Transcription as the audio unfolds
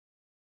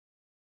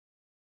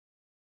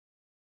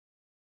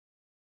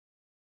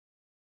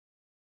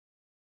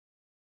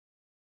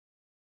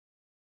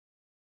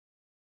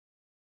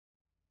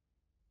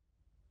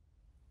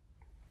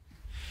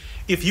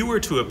If you were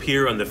to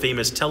appear on the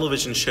famous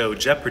television show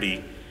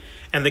Jeopardy,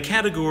 and the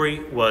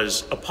category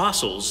was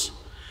apostles,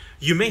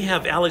 you may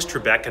have Alex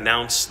Trebek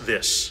announce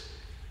this.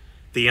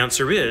 The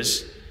answer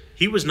is,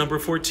 he was number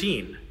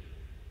 14.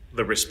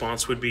 The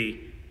response would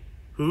be,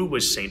 who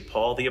was St.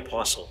 Paul the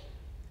Apostle?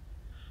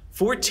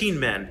 14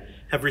 men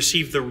have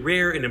received the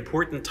rare and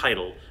important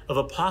title of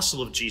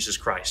Apostle of Jesus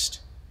Christ.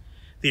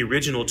 The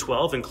original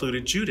 12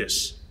 included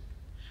Judas.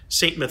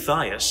 St.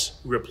 Matthias,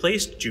 who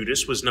replaced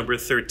Judas, was number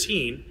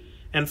 13,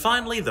 and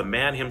finally the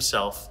man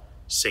himself,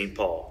 St.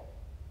 Paul.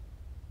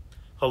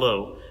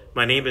 Hello,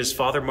 my name is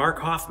Father Mark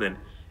Hoffman,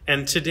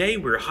 and today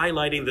we're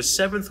highlighting the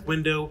 7th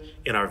window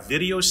in our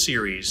video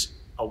series,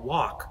 A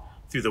Walk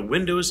Through the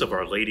Windows of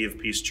Our Lady of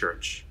Peace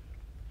Church.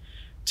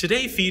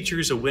 Today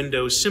features a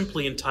window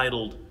simply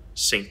entitled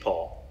St.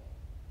 Paul.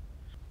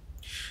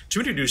 To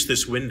introduce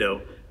this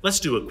window,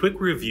 let's do a quick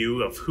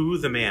review of who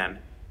the man,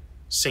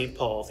 St.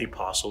 Paul the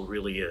Apostle,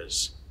 really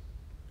is.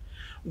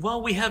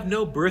 While we have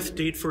no birth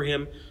date for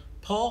him,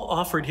 Paul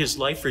offered his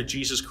life for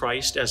Jesus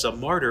Christ as a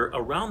martyr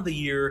around the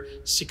year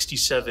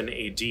 67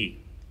 AD.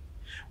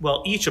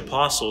 While each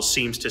apostle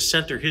seems to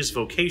center his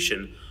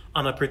vocation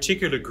on a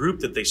particular group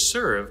that they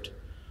served,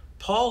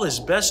 Paul is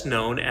best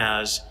known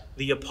as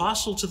the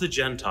apostle to the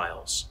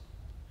Gentiles.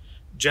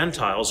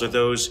 Gentiles are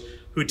those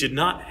who did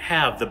not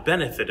have the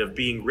benefit of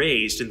being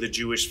raised in the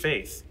Jewish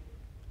faith.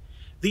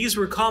 These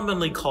were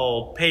commonly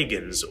called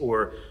pagans,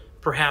 or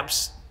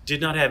perhaps did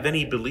not have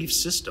any belief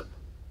system.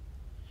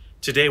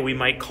 Today we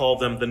might call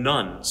them the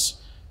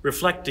nones,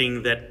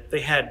 reflecting that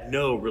they had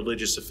no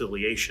religious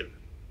affiliation.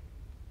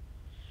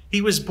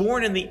 He was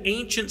born in the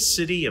ancient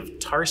city of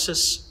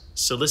Tarsus,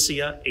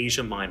 Cilicia,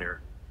 Asia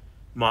Minor,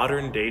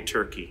 modern-day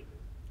Turkey.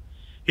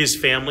 His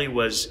family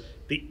was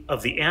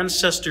of the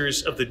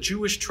ancestors of the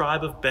Jewish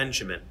tribe of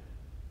Benjamin.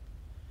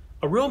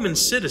 A Roman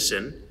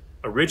citizen,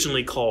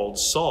 originally called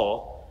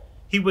Saul,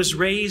 he was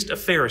raised a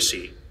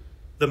Pharisee,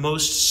 the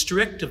most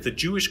strict of the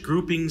Jewish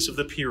groupings of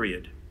the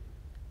period.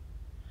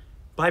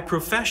 By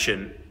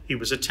profession, he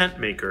was a tent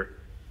maker,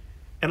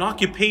 an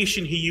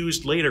occupation he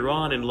used later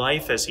on in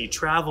life as he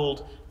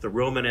traveled the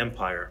Roman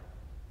Empire.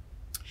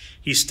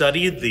 He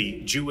studied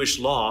the Jewish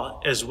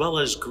law as well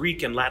as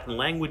Greek and Latin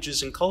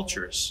languages and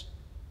cultures.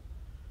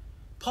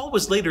 Paul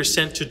was later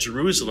sent to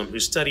Jerusalem, who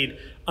studied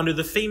under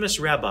the famous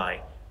rabbi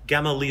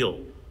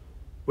Gamaliel,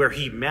 where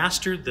he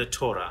mastered the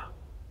Torah.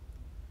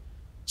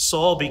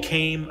 Saul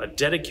became a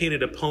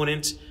dedicated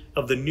opponent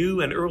of the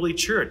new and early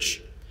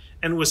church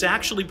and was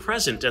actually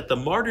present at the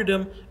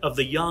martyrdom of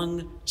the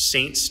young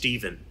Saint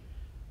Stephen,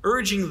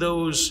 urging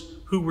those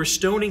who were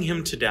stoning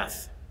him to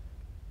death.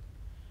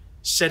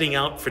 Setting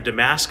out for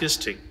Damascus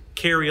to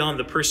carry on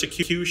the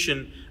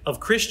persecution of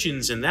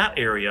Christians in that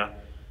area,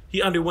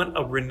 he underwent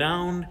a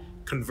renowned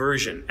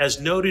conversion,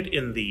 as noted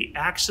in the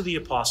Acts of the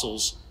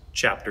Apostles,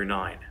 chapter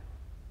 9.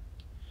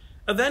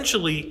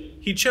 Eventually,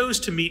 he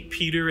chose to meet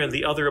Peter and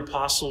the other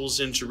apostles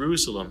in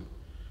Jerusalem,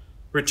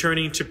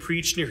 returning to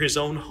preach near his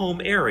own home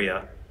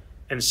area,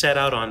 and set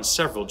out on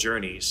several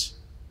journeys.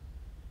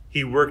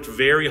 He worked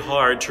very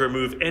hard to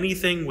remove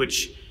anything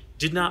which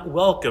did not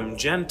welcome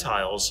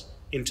Gentiles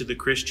into the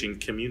Christian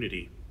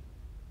community.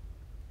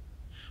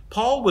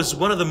 Paul was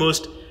one of the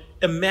most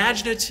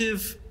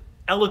imaginative,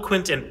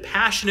 eloquent, and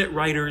passionate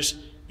writers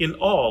in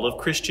all of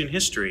Christian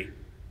history.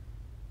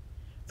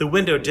 The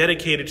window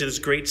dedicated to this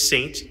great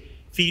saint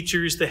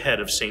features the head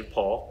of St.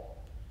 Paul.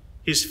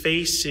 His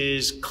face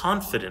is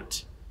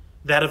confident,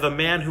 that of a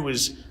man who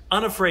is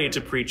unafraid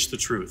to preach the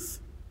truth.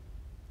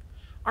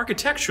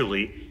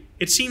 Architecturally,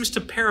 it seems to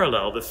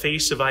parallel the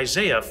face of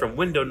Isaiah from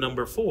window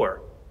number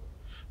 4.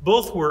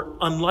 Both were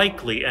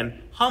unlikely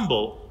and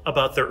humble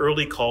about their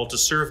early call to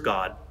serve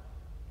God.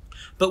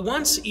 But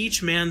once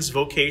each man's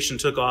vocation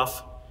took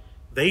off,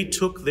 they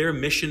took their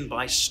mission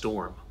by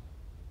storm.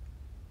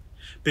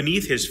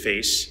 Beneath his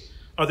face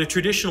are the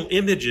traditional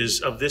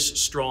images of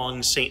this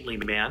strong, saintly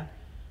man,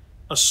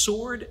 a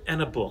sword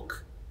and a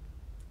book.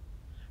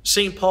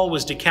 St. Paul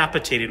was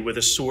decapitated with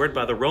a sword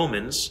by the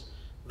Romans.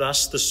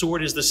 Thus, the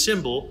sword is the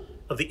symbol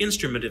of the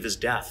instrument of his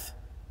death.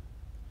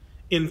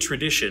 In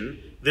tradition,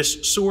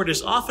 this sword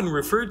is often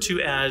referred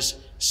to as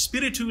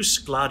Spiritus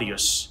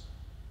Gladius,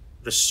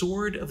 the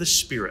sword of the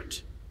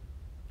Spirit.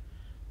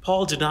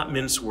 Paul did not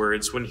mince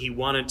words when he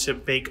wanted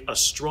to make a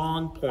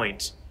strong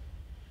point.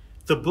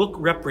 The book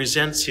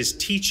represents his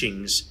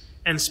teachings,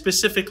 and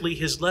specifically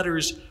his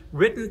letters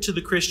written to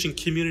the Christian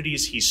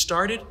communities he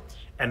started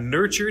and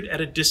nurtured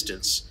at a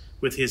distance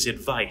with his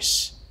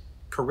advice,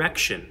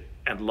 correction,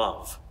 and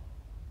love.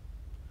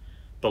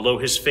 Below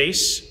his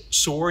face,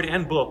 sword,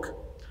 and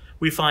book,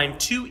 we find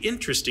two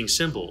interesting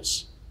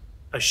symbols,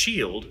 a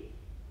shield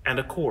and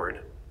a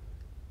cord.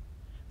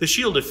 The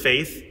shield of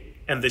faith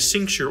and the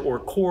cincture or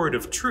cord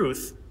of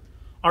truth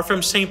are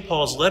from St.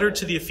 Paul's letter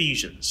to the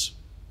Ephesians.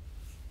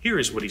 Here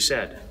is what he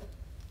said.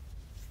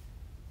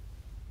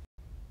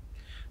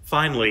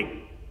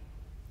 Finally,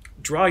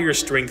 draw your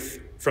strength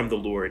from the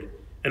Lord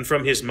and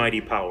from his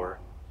mighty power.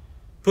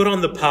 Put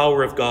on the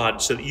power of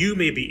God so that you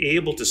may be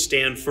able to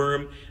stand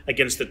firm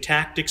against the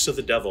tactics of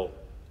the devil.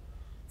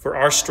 For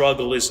our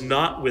struggle is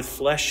not with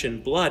flesh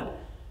and blood,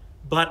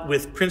 but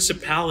with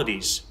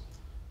principalities,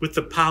 with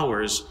the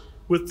powers,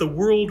 with the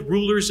world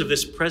rulers of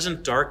this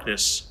present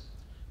darkness,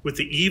 with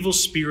the evil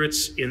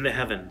spirits in the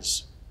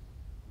heavens.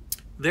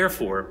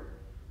 Therefore,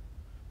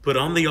 put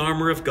on the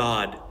armor of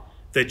God,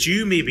 that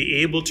you may be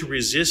able to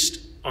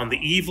resist on the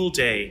evil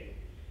day,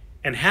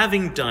 and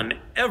having done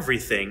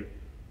everything,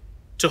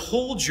 to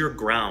hold your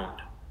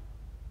ground.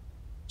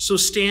 So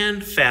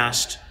stand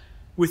fast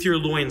with your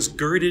loins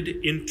girded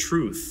in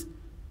truth,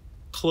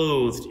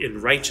 clothed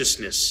in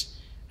righteousness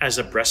as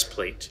a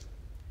breastplate,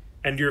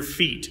 and your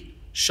feet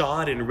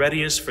shod in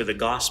readiness for the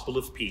gospel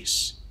of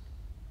peace.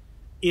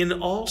 In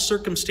all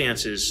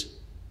circumstances,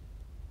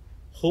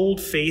 hold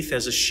faith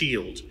as a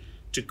shield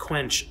to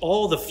quench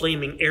all the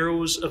flaming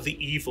arrows of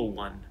the evil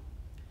one,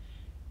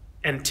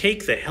 and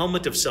take the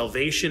helmet of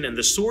salvation and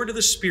the sword of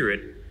the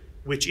Spirit,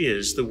 which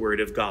is the word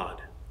of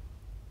God.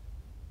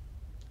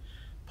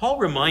 Paul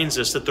reminds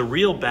us that the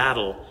real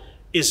battle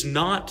is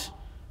not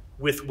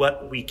with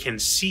what we can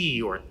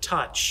see or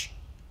touch,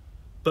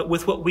 but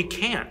with what we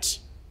can't.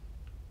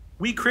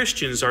 We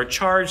Christians are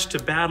charged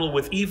to battle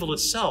with evil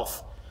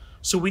itself,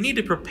 so we need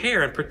to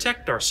prepare and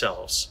protect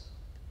ourselves.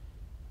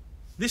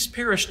 This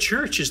parish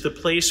church is the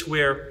place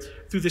where,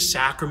 through the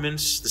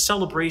sacraments, the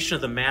celebration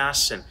of the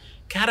Mass, and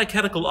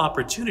catechetical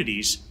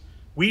opportunities,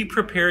 we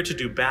prepare to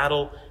do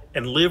battle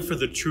and live for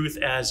the truth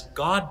as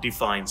God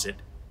defines it,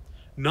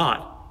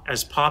 not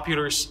as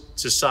popular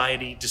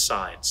society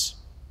decides.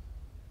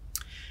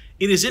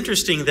 It is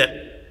interesting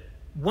that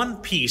one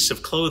piece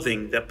of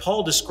clothing that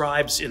Paul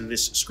describes in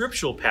this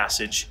scriptural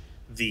passage,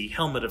 the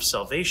helmet of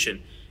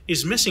salvation,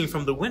 is missing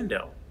from the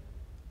window.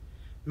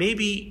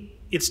 Maybe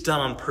it's done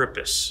on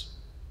purpose.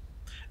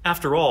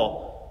 After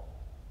all,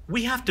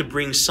 we have to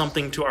bring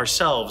something to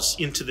ourselves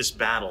into this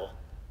battle.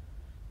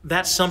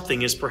 That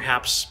something is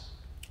perhaps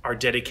our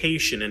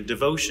dedication and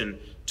devotion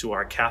to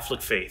our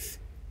Catholic faith.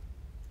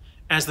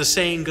 As the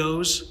saying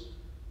goes,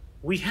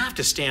 we have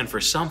to stand for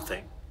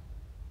something,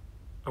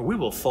 or we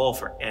will fall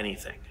for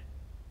anything.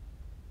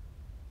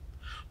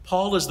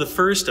 Paul is the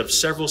first of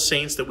several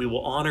saints that we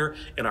will honor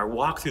in our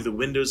walk through the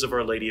windows of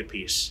Our Lady of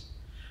Peace.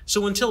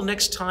 So until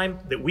next time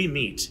that we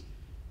meet,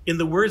 in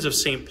the words of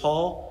St.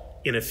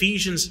 Paul in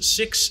Ephesians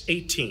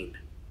 6:18,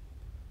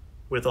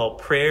 with all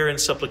prayer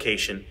and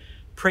supplication,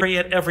 pray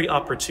at every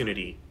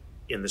opportunity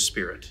in the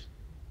Spirit.